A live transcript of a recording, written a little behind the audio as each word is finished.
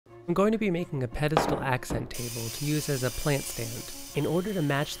I'm going to be making a pedestal accent table to use as a plant stand. In order to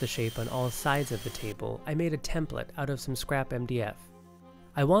match the shape on all sides of the table, I made a template out of some scrap MDF.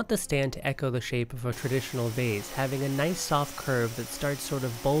 I want the stand to echo the shape of a traditional vase, having a nice soft curve that starts sort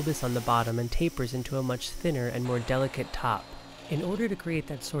of bulbous on the bottom and tapers into a much thinner and more delicate top. In order to create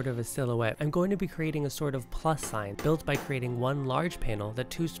that sort of a silhouette, I'm going to be creating a sort of plus sign built by creating one large panel that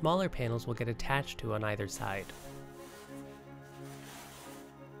two smaller panels will get attached to on either side.